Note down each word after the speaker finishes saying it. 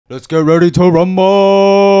Let's get ready to rumble.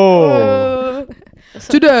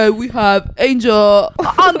 Today we have Angel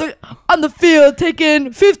on the field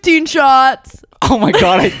taking 15 shots. Oh my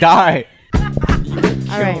god, I die.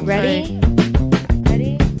 All right, ready?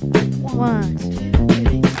 Ready? 1, 2,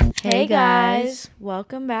 3. Hey guys,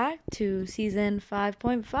 welcome back to season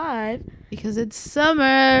 5.5 Because it's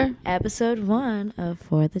summer. episode 1 of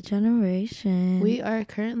For the Generation. We are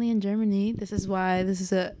currently in Germany. This is why this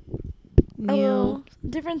is a a new... little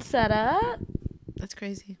different setup. That's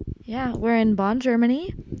crazy. Yeah, we're in Bonn,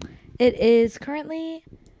 Germany. It is currently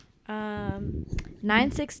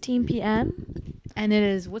 9:16 p.m. And it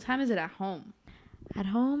is... What time is it at home? At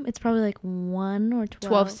home, it's probably like 1 or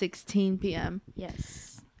 12. 12:16 p.m.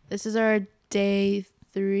 Yes. This is our day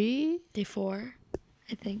 3. Day 4,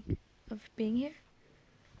 I think, of being here.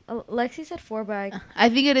 Lexi said 4, but I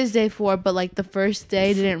think it is day 4, but like the first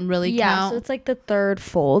day didn't really yeah, count. so it's like the 3rd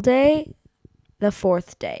full day, the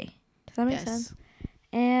 4th day. Does that make sense?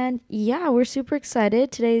 And yeah, we're super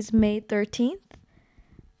excited. Today's May 13th,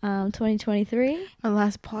 2023. Our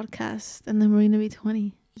last podcast, and then we're gonna be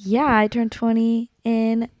 20. Yeah, I turned 20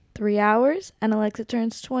 in 3 hours, and Alexa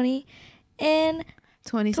turns 20 in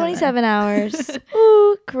 27 hours.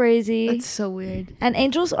 Ooh, crazy. That's so weird. And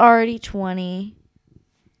Angel's already 20.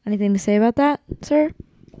 Anything to say about that, sir?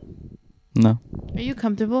 No. Are you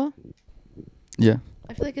comfortable? Yeah.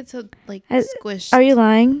 I feel like it's so like Has- squished. Are you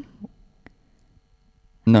lying?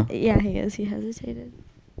 No. Yeah, he is. He hesitated.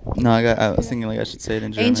 No, I was thinking like I should say it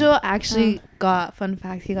in German. Angel actually got, fun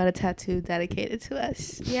fact, he got a tattoo dedicated to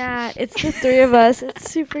us. Yeah, it's the 3 of us. It's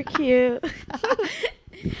super cute.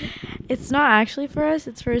 It's not actually for us.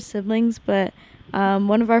 It's for his siblings, but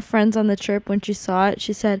one of our friends on the trip, when she saw it,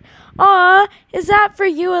 she said, "Aw, is that for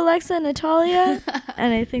you, Alexa and Natalia?"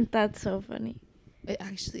 And I think that's so funny. It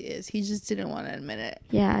actually is. He just didn't want to admit it.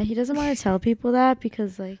 Yeah, he doesn't want to tell people that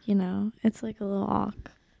because, like, you know, it's like a little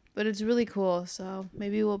awk. But it's really cool, so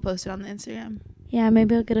maybe we'll post it on the Instagram. Yeah,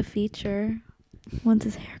 maybe I'll get a feature once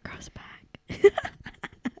his hair grows back.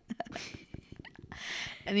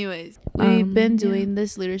 Anyways, we've been yeah. doing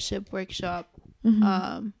this leadership workshop.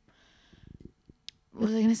 Mhm. What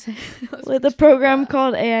was I going to say? With a program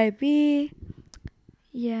called AIB.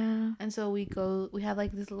 Yeah. And so we have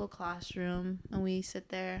like this little classroom and we sit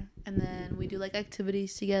there and then we do like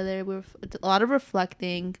activities together. It's a lot of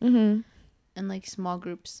reflecting Mm-hmm. and like small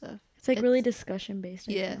group stuff. It's like really discussion based.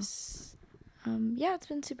 I feel. Yes. Yeah, it's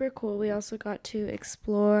been super cool. We also got to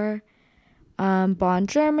explore Bonn,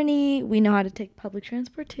 Germany. We know how to take public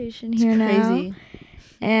transportation here now. Crazy.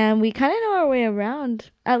 And we kind of know our way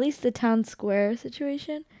around, at least the town square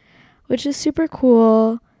situation, which is super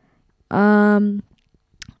cool.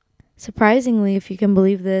 Surprisingly, if you can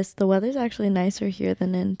believe this, the weather's actually nicer here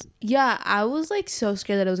than in... Yeah, I was like so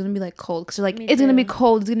scared that it was going to be like cold. Because like, Me it's going to be too.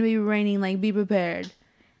 cold. It's going to be raining. Like, be prepared.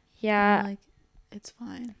 Yeah. And, like, it's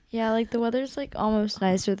fine. Yeah, like the weather's like almost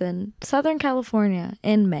nicer than Southern California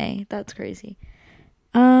in May. That's crazy.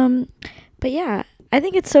 But yeah, I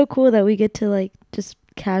think it's so cool that we get to like just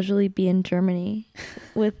casually be in Germany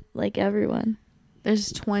with like everyone.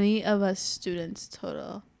 There's 20 of us students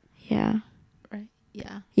total. Yeah. Right?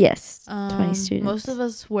 Yeah. Yes. 20 students. Most of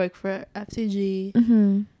us work for FTG.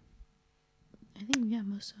 Mm-hmm. I think, yeah,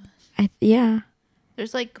 most of us. Yeah.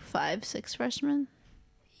 There's like 5-6 freshmen.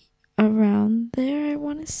 Around there, I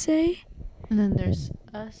want to say. And then there's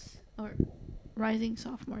us, or rising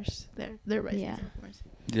sophomores. They're rising Yeah. sophomores.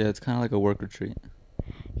 Yeah, it's kind of like a work retreat.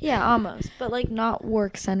 Yeah, almost, but like not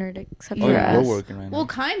work centered except Oh for yeah, us. we're working right now. Well,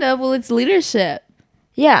 kind of. Well, it's leadership.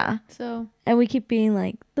 Yeah, So, and we keep being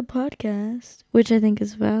like the podcast, which I think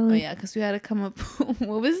is valid. oh yeah, because we had to come up.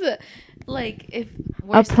 What was the, like, if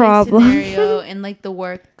worst case problem. scenario in like the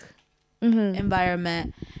work Mm-hmm.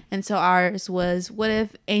 environment? And so ours was, what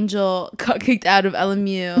if Angel got kicked out of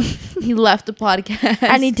LMU? He left the podcast,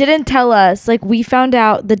 And he didn't tell us. Like, we found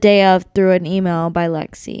out the day of through an email by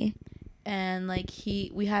Lexi. and like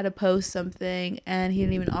we had to post something, and he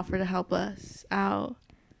didn't even offer to help us out.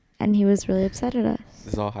 And he was really upset at us.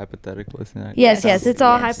 This is all hypothetical, isn't it? Yes, it's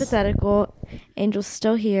all Yes. hypothetical. Angel's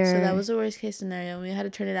still here. So that was the worst case scenario. And we had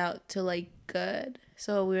to turn it out to like good.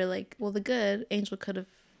 So we were like, well, the good, Angel could have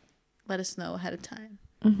let us know ahead of time.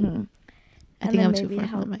 Mm-hmm. I think I'm too far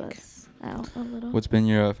from the mic. Us out a little. What's been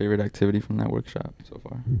your favorite activity from that workshop so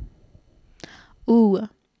far? Ooh.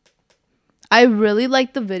 I really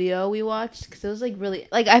liked the video we watched because it was like really,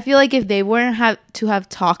 like, I feel like if they weren't have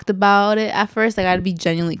talked about it at first, like I'd be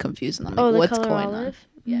genuinely confused and I'm like, the what's color going olive?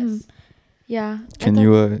 on? Yes. Yeah. Can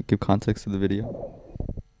you give context to the video?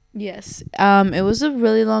 Yes. It was a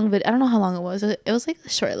really long video. I don't know how long it was. It was like a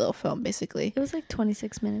short little film, basically. It was like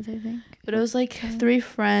 26 minutes, I think. But it was like 3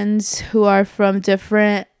 friends who are from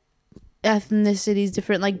different ethnicities,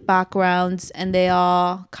 different like backgrounds, and they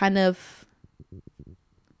all kind of,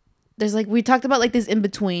 there's like, we talked about like this in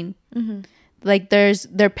between. Mm-hmm. Like there's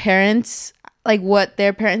their parents, like what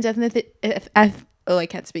their parents' ethnicity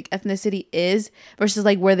is versus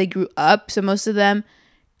like where they grew up. So most of them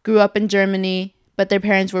grew up in Germany, but their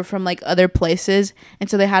parents were from like other places,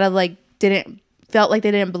 and so they had to like felt like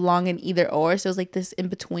they didn't belong in either or. So it was like this in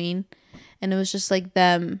between, and it was just like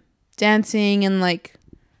them dancing and like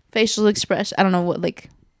facial expression. I don't know what, like,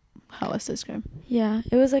 how else to describe. Yeah,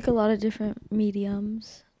 it was like a lot of different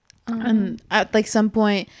mediums. At like some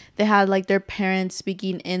point they had like their parents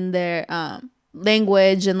speaking in their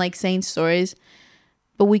language and like saying stories,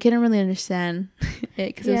 but we couldn't really understand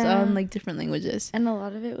it because it was all in like different languages, and a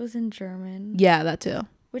lot of it was in German. Yeah, that too.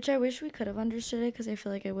 Which I wish we could have understood it, because I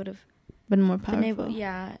feel like I would have been more powerful.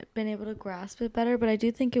 Been able to grasp it better. But I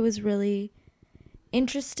do think it was really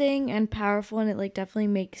interesting and powerful, and it like definitely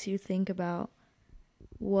makes you think about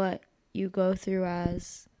what you go through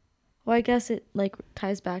as, well, I guess it like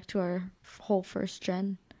ties back to our whole first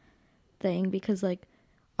gen thing, because like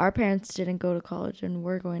our parents didn't go to college and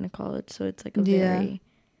we're going to college, so it's like a very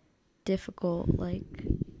difficult, like,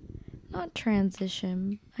 not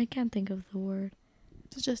transition, I can't think of the word.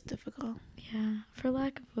 It's just difficult. Yeah, for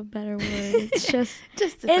lack of a better word, it's just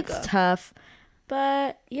difficult. It's tough,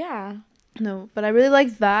 but yeah. No, but I really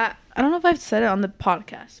like that. I don't know if I've said it on the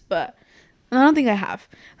podcast, but I don't think I have.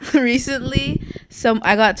 Recently,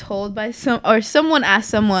 I got told by someone asked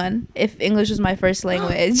someone if English was my first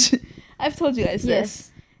language. I've told you guys this,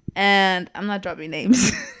 and I'm not dropping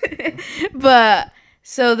names. But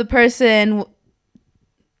so the person,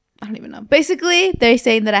 I don't even know. Basically, they're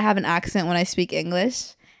saying that I have an accent when I speak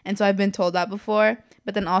English, and so I've been told that before.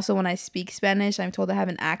 But then also when I speak Spanish, I'm told I have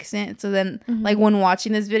an accent. So then, like, when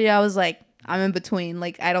watching this video, I was like, I'm in between.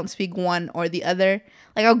 Like, I don't speak one or the other.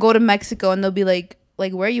 Like, I'll go to Mexico and they'll be like,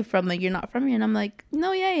 where are you from? Like, you're not from here. And I'm like,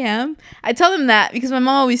 no, yeah, I am. I tell them that because my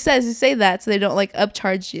mom always says to say that so they don't, like,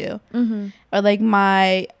 upcharge you. Mm-hmm. Or, like,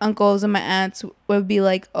 my uncles and my aunts would be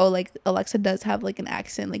like, oh, like, Alexa does have, like, an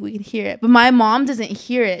accent. Like, we can hear it. But my mom doesn't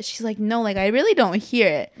hear it. She's like, no, like, I really don't hear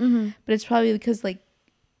it. Mm-hmm. But it's probably because, like,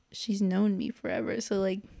 she's known me forever, so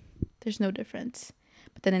like there's no difference.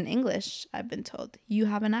 But then in English, I've been told you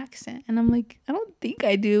have an accent, and I'm like, I don't think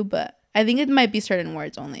I do, but I think it might be certain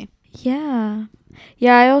words only. Yeah,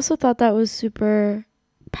 I also thought that was super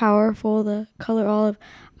powerful, the color olive.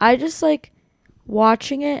 I just like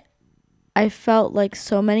watching it, I felt like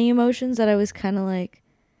so many emotions that I was kind of like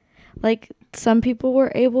some people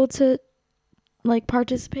were able to like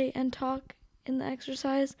participate and talk in the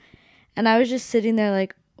exercise, and I was just sitting there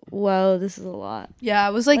like, whoa, this is a lot. Yeah, I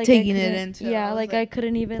was like taking it into. Yeah, like I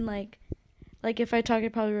couldn't even like if I talked, I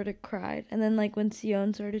probably would have cried. And then like when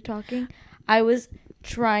Sion started talking, I was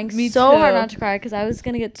trying so hard not to cry, because I was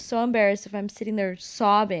gonna get so embarrassed if I'm sitting there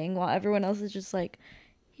sobbing while everyone else is just like,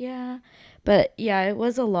 yeah. But yeah, it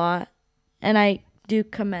was a lot, and I do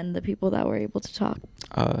commend the people that were able to talk.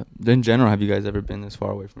 In general, have you guys ever been this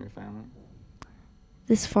far away from your family?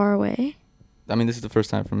 This far away? I mean, this is the first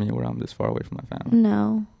time for me where I'm this far away from my family.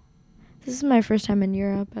 No. This is my first time in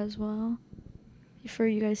Europe as well. For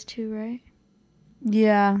you guys too, right?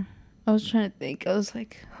 Yeah. I was trying to think. I was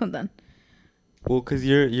like, hold on. Well, because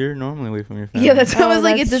you're normally away from your family. Yeah, that's what I was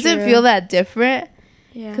like, it doesn't feel that different.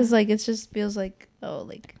 Yeah. Because, like, it just feels like, oh,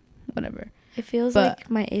 like, whatever. It feels like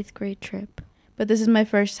my 8th grade trip. But this is my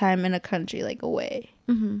first time in a country, like, away.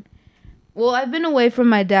 Mm-hmm. Well, I've been away from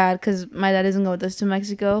my dad because my dad doesn't go with us to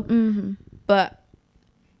Mexico. Mm-hmm. But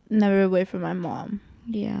never away from my mom.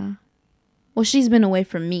 Yeah. Well, she's been away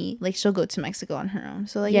from me. Like, she'll go to Mexico on her own.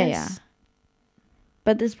 So, like, yeah.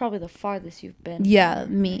 But this is probably the farthest you've been. Yeah,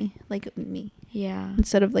 me. Like, me. Yeah.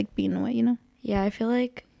 Instead of, like, being away, you know? Yeah, I feel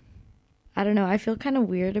like, I don't know, I feel kind of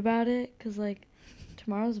weird about it. Because, like,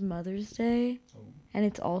 tomorrow's Mother's Day. And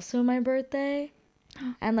it's also my birthday.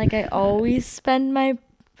 And, like, I always spend my,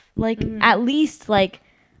 like, at least, like,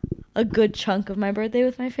 a good chunk of my birthday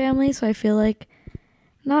with my family. So I feel like,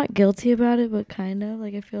 not guilty about it, but kind of.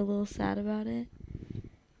 Like, I feel a little sad about it.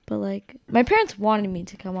 But, like, my parents wanted me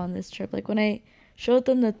to come on this trip. Like, when I showed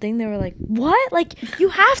them the thing, they were like, what? Like, you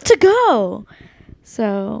have to go.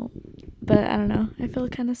 So, but I don't know. I feel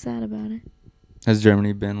kind of sad about it. Has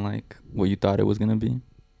Germany been, like, what you thought it was going to be?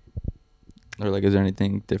 Or, like, is there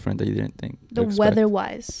anything different that you didn't think? The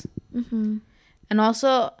weather-wise. Mm-hmm. And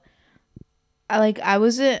also,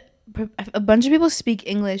 a bunch of people speak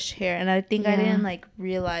English here, and I think I didn't, like,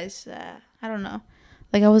 realize that. I don't know.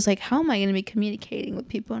 Like I was like, how am I gonna be communicating with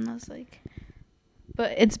people? And I was like,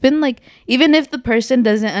 but it's been like, even if the person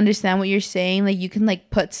doesn't understand what you're saying, like you can like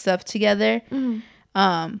put stuff together.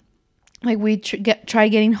 Like we tried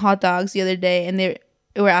getting hot dogs the other day, and they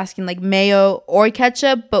were asking like mayo or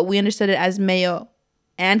ketchup, but we understood it as mayo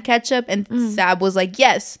and ketchup, and Sab was like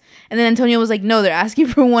yes, and then Antonio was like no, they're asking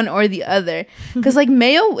for one or the other, because like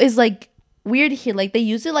mayo is like weird here, like they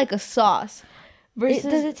use it like a sauce. Does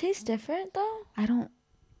it taste different though? I Did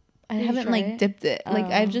you haven't try like it? dipped it. Like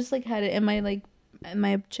Oh. I've just like had it in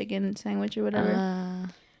my chicken sandwich or whatever.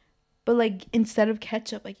 But like instead of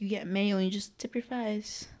ketchup, like you get mayo and you just dip your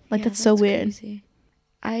fries. Like Yeah, that's so weird. Crazy.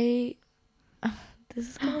 This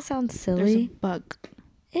is gonna sound There's a silly. bug.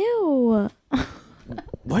 Ew.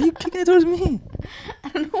 Why are you kicking it towards me? I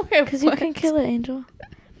don't know where. Because you can kill it, Angel.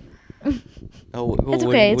 Oh, It's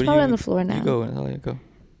okay. It's probably on the floor now. You go. I'll let you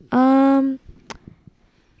go.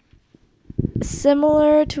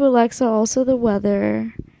 Similar to Alexa, also the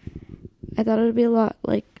weather. I thought it would be a lot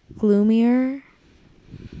like gloomier.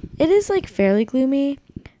 It is like fairly gloomy,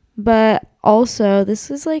 but also this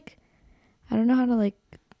is like, I don't know how to like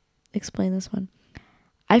explain this one.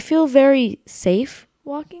 I feel very safe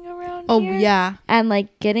walking around here. yeah. And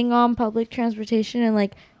like getting on public transportation and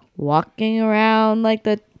like walking around like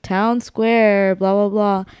the town square, blah blah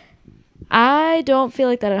blah. I don't feel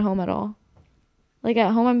like that at home at all. Like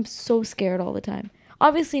at home I'm so scared all the time.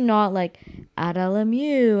 Obviously not like at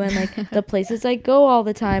LMU and like the places I go all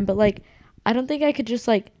the time, but like I don't think I could just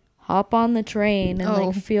like hop on the train and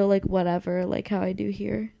like feel like whatever, like how I do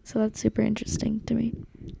here. So that's super interesting to me.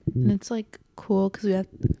 And it's like cool because we have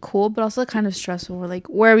but also kind of stressful. We're like,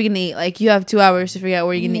 where are we gonna eat? Like you have 2 hours to figure out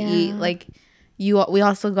where you're gonna eat. Like we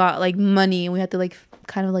also got like money and we had to like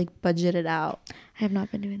kind of like budget it out. I have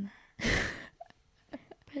not been doing that.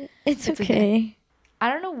 But it's okay. I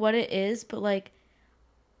don't know what it is, but like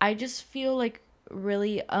I just feel like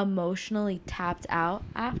really emotionally tapped out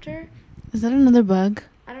after. Is that another bug?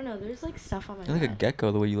 I don't know. There's like stuff on my You're like a neck.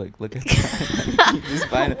 gecko the way you like look at that. You just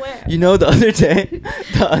find it. Where? You know the other day.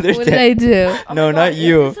 What did I do? Oh No, my not God,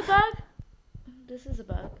 you. Is this a bug? This is a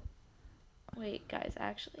bug. Wait, guys,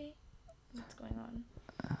 actually, what's going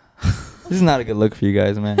on? This is not a good look for you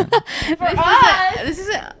guys, man. This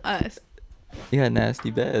isn't us. You got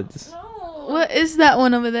nasty beds. No. What is that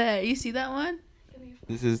one over there? You see that one?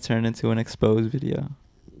 This is turned into an exposed video.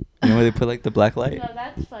 You know where they put like the black light? No,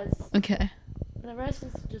 that's fuzz. Okay. The rest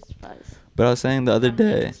is just fuzz. But I was saying the other I'm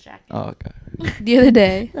really day. distracted. Oh god. The other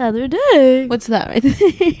day. The other day. What's that right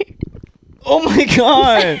there? Oh my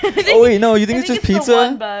god. Oh wait, no. You think it's just the one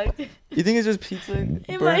pizza? bug. You think it's just pizza?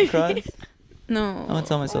 It Burnt might be. crust? No. I'm gonna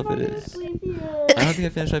tell myself it is. I don't think I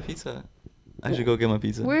finished my pizza. I should go get my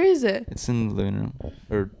pizza. Where is it? It's in the living room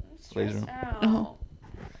or Play's room. Oh.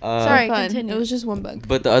 Uh, Sorry, Fun. continue. It was just one bug.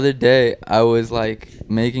 But the other day, I was like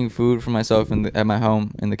making food for myself at my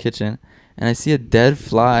home in the kitchen, and I see a dead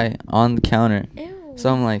fly on the counter. Ew.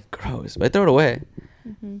 So I'm like, gross. But I throw it away.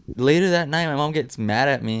 Mm-hmm. Later that night, my mom gets mad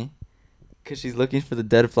at me because she's looking for the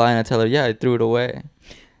dead fly, and I tell her, yeah, I threw it away.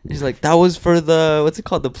 And she's like, that was for the, what's it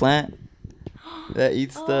called, the plant that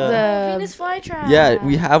eats The- Venus flytrap. Yeah,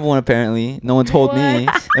 we have one apparently. No one told me.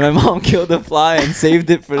 What? And my mom killed the fly and saved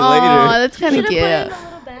it for Oh, later. that's kind of Should've cute. put it in a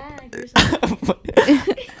little bag or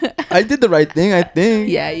something. I did the right thing, I think.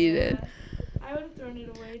 Yeah, you did. I would have thrown it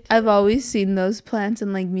away too. I've always seen those plants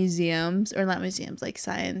in like museums, or not museums, like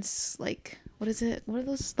science, like what is it? What are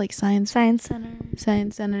those like science Science center.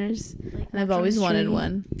 centers? Like And I've always wanted chemistry.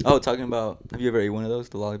 one. Oh, talking about, have you ever ate one of those,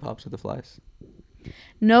 the lollipops with the flies?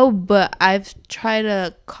 No, but I've tried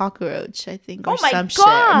a cockroach, I think, or Oh my some shit. No,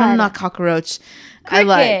 God. not cockroach. I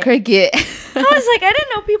like cricket. I was like, I didn't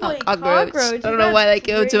know people Oh, ate cockroach. cockroach. I don't know why that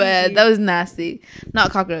came to my head. That was nasty.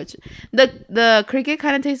 Not cockroach. The cricket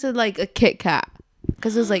kind of tasted like a Kit Kat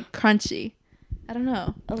because it was like crunchy. I don't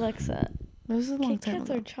know. Alexa, That was a long Kit time Kats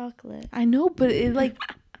ago. are chocolate. I know, but it like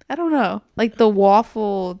I don't know, like the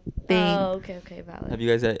waffle thing. Oh, okay, valid. Have you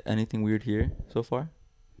guys had anything weird here so far?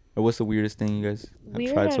 Or what's the weirdest thing you guys have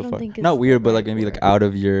Weird, tried I so don't far? think is Not the weird, but right like maybe like word. out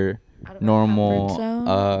of your Out of my normal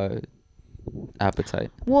comfort zone?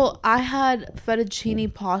 appetite. Well, I had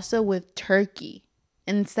fettuccine pasta with turkey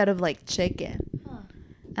instead of like chicken. Huh.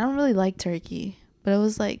 I don't really like turkey, but it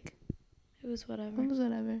was like It was whatever. it was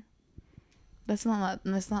whatever. That's not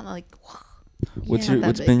like. What's Yeah, your not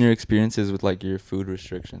what's that been big. your experiences with like your food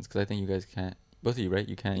restrictions? Because I think you guys can't, both of you, right?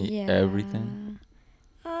 You can't eat everything.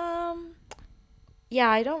 Yeah,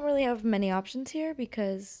 I don't really have many options here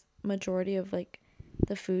because majority of like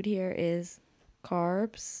the food here is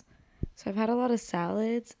carbs. So I've had a lot of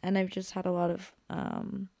salads and I've just had a lot of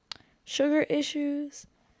sugar issues.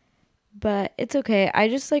 But it's okay. I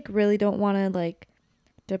just like really don't want to like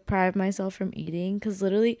deprive myself from eating, because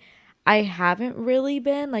literally I haven't really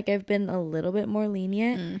been like, I've been a little bit more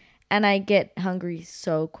lenient, and I get hungry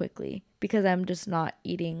so quickly because I'm just not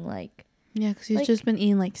eating like, Yeah, because you've like, just been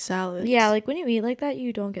eating like salads. yeah, like when you eat like that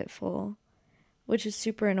you don't get full, which is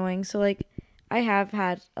super annoying. So like I have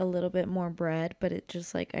had a little bit more bread, but it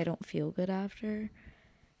just like I don't feel good after,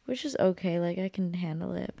 which is okay. Like I can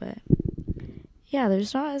handle it, but yeah,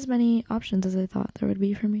 there's not as many options as I thought there would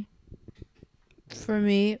be for me. For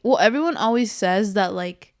me, well, everyone always says that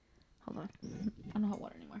like, hold on, I don't have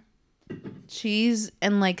water anymore. Cheese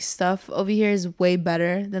and like stuff over here is way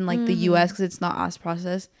better than like the US because it's not as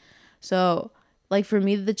processed. So like for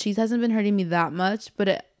me, the cheese hasn't been hurting me that much.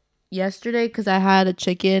 But yesterday, because I had a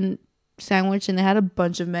chicken sandwich and it had a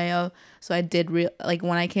bunch of mayo, so I did like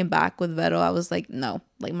when I came back with Vero, I was like, no,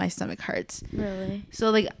 like my stomach hurts. Really? So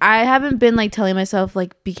like I haven't been like telling myself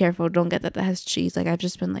like, be careful, don't get that has cheese. Like I've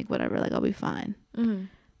just been like, whatever, like I'll be fine.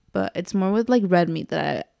 But it's more with like red meat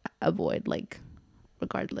that I avoid, like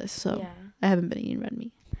regardless. So Yeah. I haven't been eating red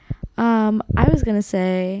meat. I was gonna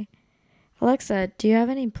say, Alexa, do you have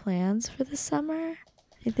any plans for the summer?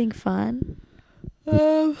 Anything fun?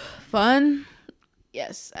 Fun.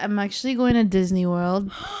 Yes, I'm actually going to Disney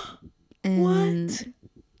World in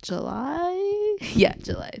July. Yeah,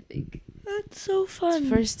 July, I think. That's so It's fun. the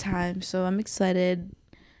first time, so I'm excited.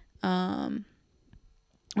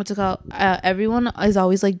 What's it called? Everyone is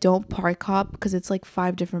always like, don't park hop, because it's like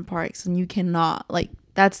 5 different parks and you cannot, like,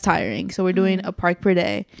 that's tiring. So we're doing a park per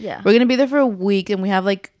day. Yeah. We're gonna be there for a week, and we have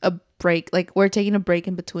like a break. Like we're taking a break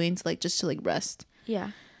in between, to like just to like rest.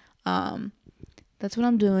 Yeah. That's what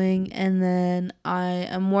I'm doing. And then I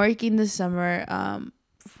am working this summer.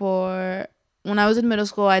 For when I was in middle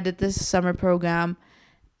school, I did this summer program,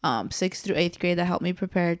 6th through 8th grade, that helped me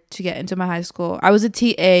prepare to get into my high school. I was a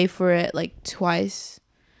TA for it like twice.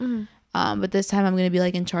 But this time I'm gonna be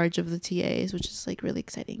like in charge of the TAs, which is like really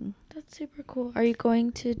exciting. That's super cool. Are you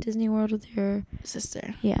going to Disney World with your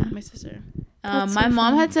Sister? Yeah. My sister. That's My so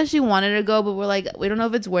mom fun. had said she wanted to go, but we're like, we don't know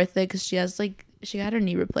if it's worth it, because she has like, she had her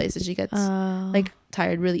knee replaced and she gets like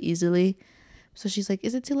tired really easily. So she's like,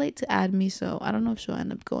 is it too late to add me? So I don't know if she'll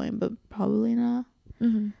end up going, but probably not.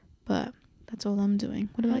 But that's all I'm doing.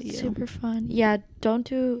 What about you? Super fun. Yeah, don't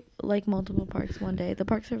do like multiple parks one day. The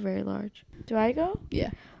parks are very large. Do I go?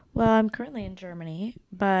 Yeah. Well, I'm currently in Germany,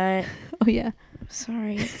 but Oh yeah.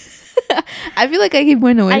 sorry. I feel like I keep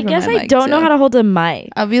going away. I guess I don't know how to hold a mic.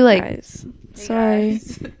 I'll be like, Guys. Sorry.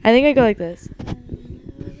 I think I go like this.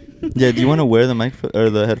 Yeah, do you want to wear the mic or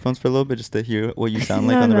the headphones for a little bit just to hear what you sound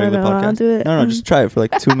like on the regular podcast? I'll do it. No, just try it for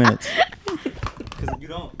like 2 minutes. Because you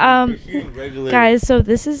don't. You're hearing regular. Guys, so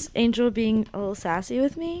this is Angel being a little sassy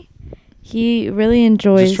with me. He really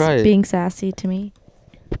enjoys try it. being sassy to me.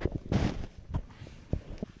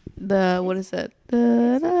 what is it? Whisper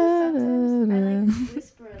a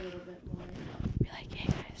little bit more. Be like, hey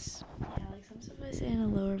guys. Yeah, like some stuff I say in a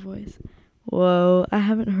lower voice. Whoa, I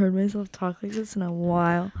haven't heard myself talk like this in a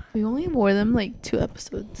while. We only wore them like 2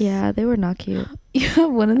 episodes. Yeah, they were not cute. Yeah,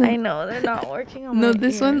 one of them. I know, they're not working on No, my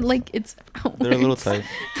this one, ears. like, it's They're a little outwards. tight.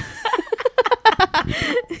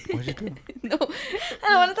 What'd you do? No. I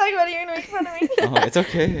don't want to talk about it. You're going to make fun of me. Oh, it's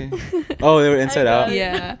okay. Oh, they were inside got out. it.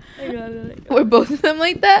 Yeah. I got it. Were both of them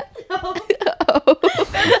like that? No.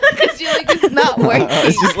 Because you're like, it's not working.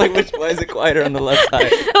 It's just like, why is it quieter on the left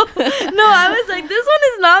side? No, I was like, this one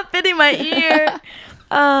is not fitting my ear.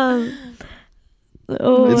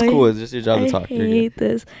 It's cool. It's just your job to talk. I You're good. hate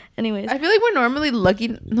this. Anyways, I feel like we're normally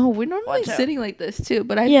lucky. No, we're normally Watch out. sitting like this too.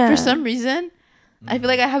 But Yeah. for some reason, I feel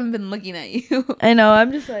like I haven't been looking at you. I know.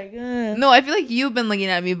 I'm just like, ugh. No, I feel like you've been looking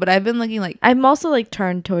at me, but I've been looking like. I'm also like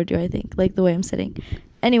turned toward you, I think, like the way I'm sitting.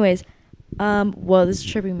 Anyways, well, this is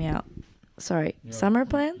tripping me out. Sorry. Summer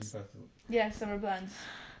plans? Yeah, summer plans.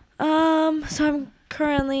 So I'm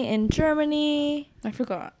currently in Germany. I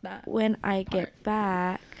forgot that. When I get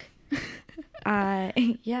back, we're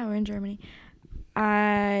in Germany.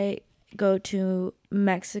 I go to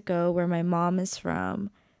Mexico, where my mom is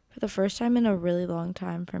from, for the first time in a really long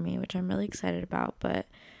time for me, which I'm really excited about. But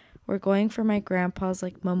we're going for my grandpa's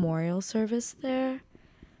like memorial service there,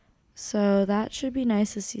 so that should be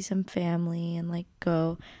nice to see some family and like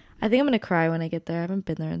go. I think I'm gonna cry when I get there. I haven't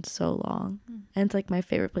been there in so long, and it's like my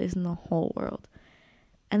favorite place in the whole world.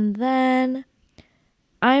 And then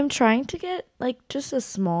I'm trying to get like just a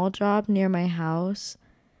small job near my house,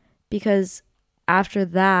 because after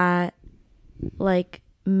that, like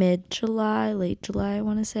mid-July, late July, I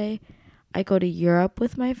want to say, I go to Europe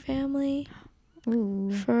with my family.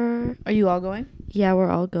 Are you all going? Yeah,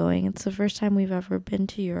 we're all going. It's the first time we've ever been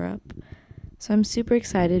to Europe. So I'm super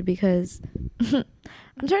excited because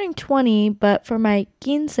I'm turning 20, but for my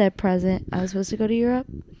quince present, I was supposed to go to Europe.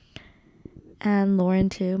 And Lauren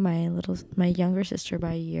too, my younger sister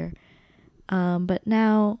by a year. But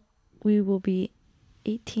now we will be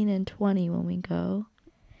 18 and 20 when we go.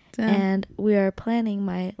 Damn. And we are planning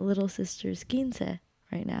my little sister's quince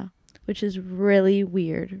right now, which is really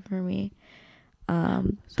weird for me.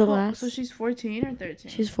 So she's 14 or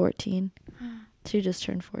 13? She's 14. She just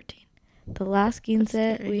turned 14. The last quince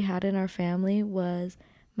we had in our family was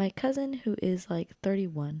my cousin, who is like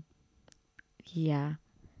 31. Yeah.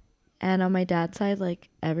 And on my dad's side, like,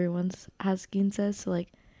 everyone's has quinces. So,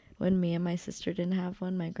 like, when me and my sister didn't have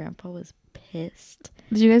one, my grandpa was pissed.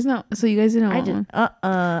 Did you guys know? So you guys didn't want one?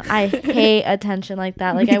 I hate attention like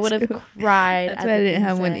that. Like, I would have cried. That's why I didn't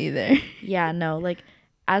have one either. Yeah, no. Like,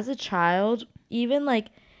 as a child, even, like,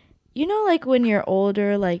 you know, like, when you're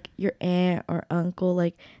older, like, your aunt or uncle,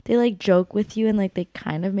 like, they, like, joke with you and, like, they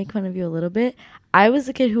kind of make fun of you a little bit. I was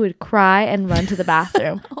the kid who would cry and run to the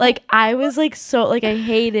bathroom. Like, I was, like, so, like, I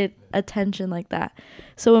hated attention like that.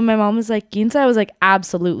 So when my mom was like, quince, I was like,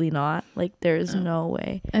 absolutely not. Like, there's no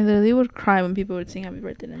way. I literally would cry when people would sing happy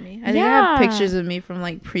birthday to me. I think I have pictures of me from,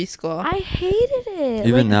 like, preschool. I hated it.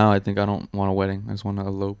 Even like, now, I think I don't want a wedding. I just want to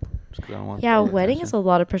elope. Just 'cause I don't want a wedding is a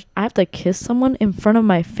lot of pressure. I have to kiss someone in front of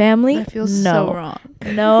my family. That feels so wrong.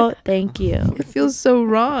 No, thank you. It feels so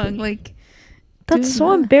wrong. Like, that's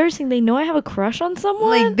so embarrassing. They know I have a crush on someone.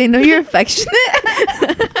 Like, they know you're affectionate.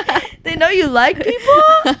 They know you like people.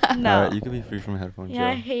 No. All right, you can be free from headphones. Yeah,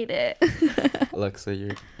 I hate it. Alexa,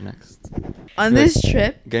 you're next. On this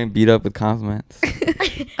trip, getting beat up with compliments.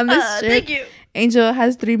 On this trip, thank you. Angel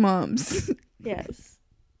has 3 moms. Yes.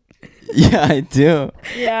 Yeah, I do.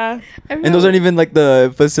 Yeah. And those aren't even like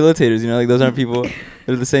the facilitators, you know, like those aren't people that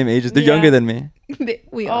are the same ages. They're younger than me.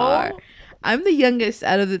 We are. I'm the youngest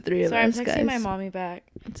out of the 3 of us, I'm texting my mommy back.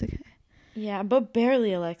 It's okay. Yeah, but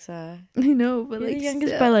barely, Alexa. I know, but You're like the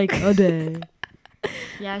youngest still. by like a day.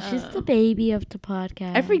 Yeah, she's the baby of the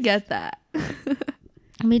podcast. I forget that.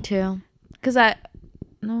 Me too. Cause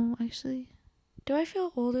no, actually. Do I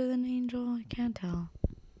feel older than Angel? I can't tell.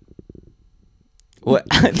 What?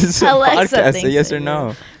 This is a Alexa podcast. thinks Say yes I or do.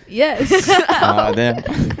 no. Yes. Aw, damn.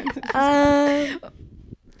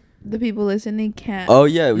 The people listening can't. Oh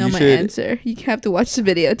yeah, know you my should. answer. You have to watch the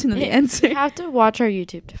video to know the answer. You have to watch our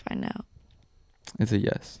YouTube to find out. It's a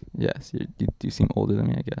yes. Yes, you do seem older than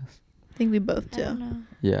me, I guess. I think we both I do. don't know.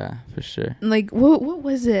 Yeah, for sure. Like, what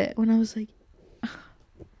was it when I was like,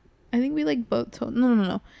 I think we like both told.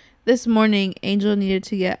 No. This morning, Angel needed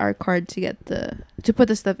to get our card to put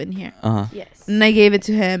the stuff in here. Yes. And I gave it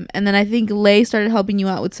to him. And then I think Lay started helping you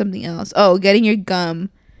out with something else. Oh, getting your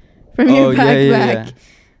gum from your backpack. Yeah.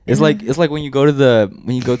 It's like when you go to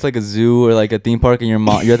like a zoo or like a theme park and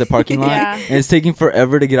you're at the parking lot and it's taking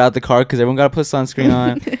forever to get out the car because everyone got to put sunscreen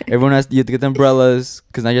on. You have to get the umbrellas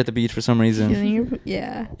because now you're at the beach for some reason.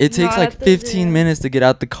 Yeah. It takes like 15 minutes to get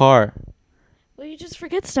out the car. Well, you just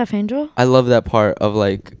forget stuff, Angel. I love that part of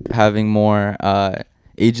like having more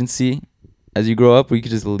agency as you grow up where you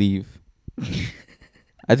could just leave.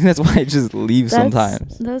 I think that's why I just leave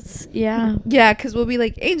sometimes. That's yeah. Yeah, because we'll be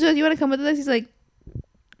like, Angel, do you want to come with us? He's like,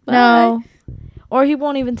 bye. No. Or he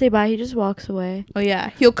won't even say bye. He just walks away. Oh, yeah.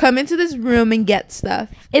 He'll come into this room and get stuff.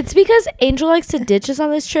 It's because Angel likes to ditch us on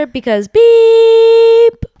this trip because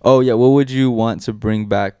beep. Oh, yeah. What would you want to bring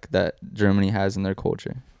back that Germany has in their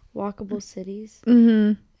culture? Walkable cities.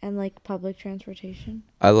 Mm-hmm. And like public transportation.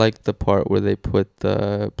 I like the part where they put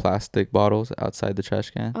the plastic bottles outside the trash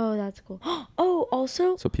can. Oh, that's cool. Oh,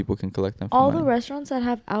 also. So people can collect them. All the restaurants that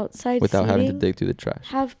have outside without having to seating dig through the trash.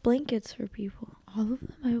 have blankets for people. All of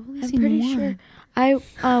them? I've only I'm seen pretty one.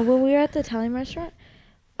 sure. When we were at the Italian restaurant,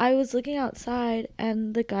 I was looking outside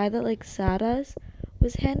and the guy that like sat us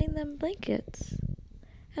was handing them blankets.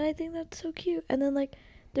 And I think that's so cute. And then like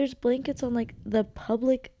there's blankets on like the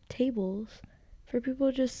public tables for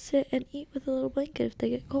people to just sit and eat with a little blanket if they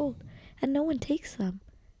get cold. And no one takes them.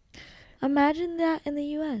 Imagine that in the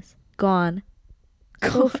US. Gone.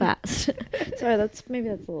 So fast. Sorry, that's a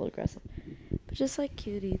little aggressive. But just like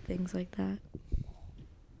cutie things like that.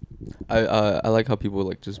 I like how people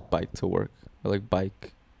like just bike to work or like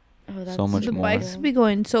bike. Oh, that's so much the more. bikes be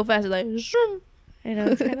going so fast, like, zoom. I know,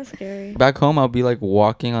 it's kind of scary. Back home, I'll be like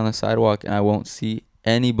walking on the sidewalk and I won't see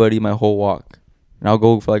anybody my whole walk, and I'll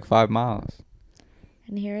go for like 5 miles.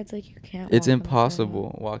 And here it's like you can't. It's walk on the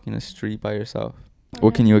impossible sidewalk. walking a street by yourself. Oh,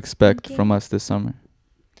 What can you expect thinking- from us this summer?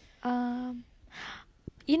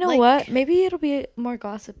 You know Like- what? Maybe it'll be more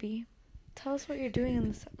gossipy. Tell us what you're doing in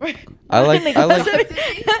the summer. I like. No,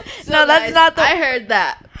 that's not the. I heard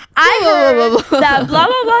that. I heard that blah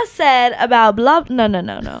blah blah said about blah.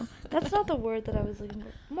 No. That's not the word that I was looking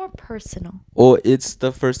for. More personal. Well, it's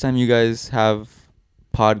the first time you guys have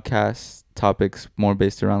podcast topics more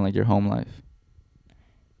based around like your home life.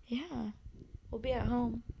 Yeah, we'll be at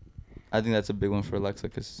home. I think that's a big one for Alexa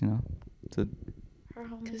because, you know, Her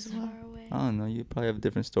home is far away. I don't know. You probably have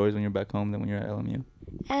different stories when you're back home than when you're at LMU.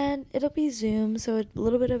 And it'll be Zoom, so a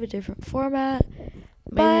little bit of a different format.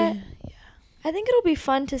 But yeah. I think it'll be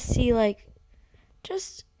fun to see, like,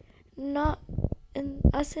 just not in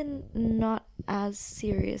not as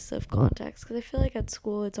serious of context. Because I feel like at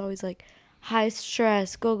school it's always like high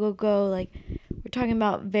stress, go. Like, we're talking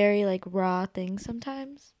about very like raw things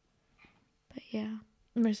sometimes. But yeah.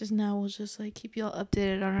 Versus now we'll just like keep y'all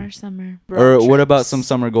updated on our summer. Or what trips. about some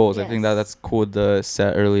summer goals? Yes. I think that's cool to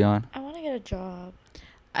set early on. I want to get a job.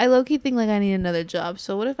 I low-key think like I need another job.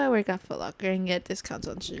 So what if I work at Foot Locker and get discounts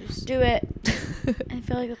on shoes? Do it. I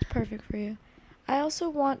feel like that's perfect for you. I also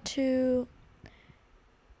want to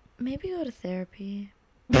maybe go to therapy.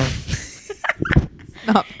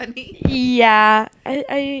 Not funny. Yeah.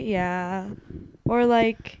 Yeah. Or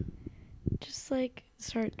like just like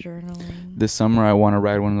start journaling. This summer, I want to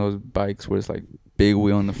ride one of those bikes where it's like big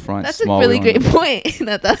wheel in the front, That's a small really wheel in great the point.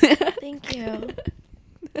 Thank you.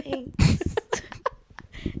 Thanks.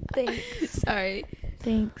 Thanks. Sorry.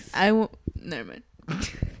 Thanks. I won't. Never mind.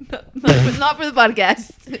 not for the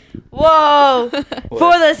podcast. Whoa.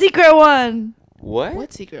 For the secret one. What?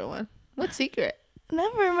 What secret one? What secret?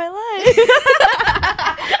 Never in my life.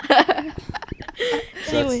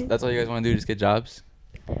 So Anyway. that's all you guys want to do? Just get jobs?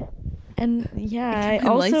 And yeah, I Get my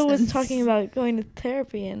also was license. talking about going to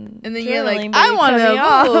therapy and And then you're like, journaling, but I you want cut to me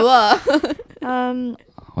off. blah, blah, blah.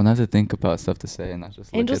 I'll have to think about stuff to say and not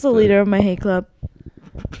just. Angel's the leader of my hate club.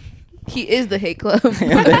 He is the hate club. Literally.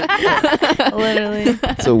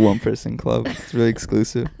 It's a 1-person club. It's really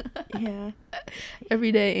exclusive. Yeah.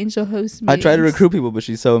 Every day, Angel hosts I try to meetings. recruit people, but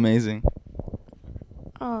she's so amazing.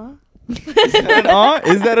 Aw. Is that an aw?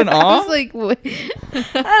 Is that an I aw? was like, wait.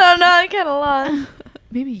 I don't know. I kind of lost.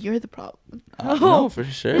 Maybe you're the problem. No, for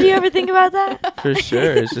sure. Did you ever think about that? For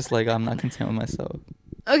sure. It's just like I'm not content with myself.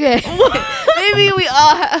 Okay. Maybe we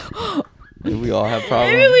all have. Maybe we all have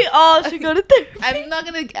problems. Maybe we all should go to therapy. I'm not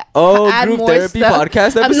gonna add group more therapy stuff.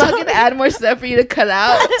 podcast episode. I'm not gonna add more stuff for you to cut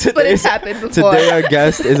out, but it's happened before. Today our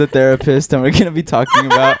guest is a therapist, and we're gonna be talking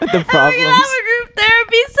about the We're gonna problems. have a group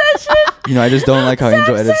therapy session. You know, I just don't like how Sam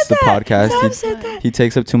Angel edits the said that. podcast. Sam said that. He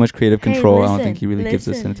takes up too much creative Hey, control. I don't listen, think he really gives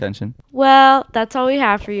us listen. attention. Well, that's all we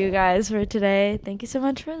have for you guys for today. Thank you so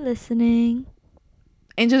much for listening.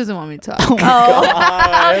 Angel doesn't want me to talk. Oh my Oh.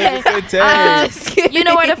 god! Okay. Good take. Just kidding. You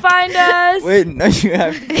know where to find us. Wait, no, you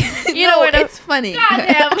have. You know where to. It's funny.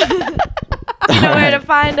 Goddamn. You know where to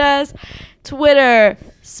find us. Twitter,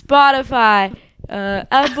 Spotify,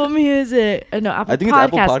 Apple Music. No, Apple I think it's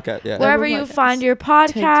Podcasts. Apple Podcast. Yeah. Wherever Apple you Podcasts. find your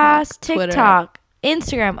podcast, TikTok, Twitter. TikTok,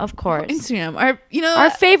 Instagram, of course. Instagram. Our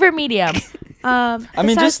favorite medium. I mean,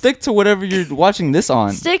 besides- just stick to whatever you're watching this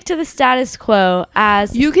on. stick to the status quo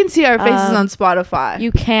as You can see our faces Um, on Spotify.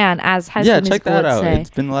 you can, as High School Yeah, check Musical that would out. say. It's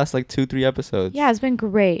been the last like 2-3 episodes. Yeah, it's been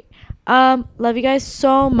great. Love you guys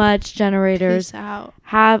so much, generators. Peace out.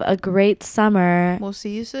 Have a great summer. We'll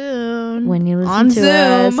see you soon. When you listen on to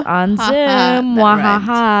us Zoom. on Ha ha, Zoom. that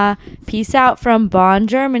Wahaha. Peace out from Bonn,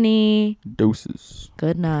 Germany. Doses.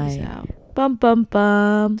 Good Peace night. out. Bum bum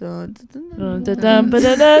bum. Dun, Dun, dun, dun, dun, dun, dun,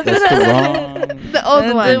 dun. dun, That's dun, the dun. wrong. The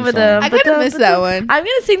old one. I I kind of missed that one. I'm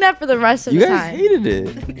gonna sing that for the rest of You the guys time. hated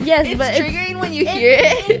it. Yes, It's but triggering when you hear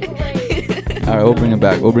it. All right, we'll bring it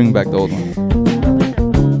back. We'll bring back the old one.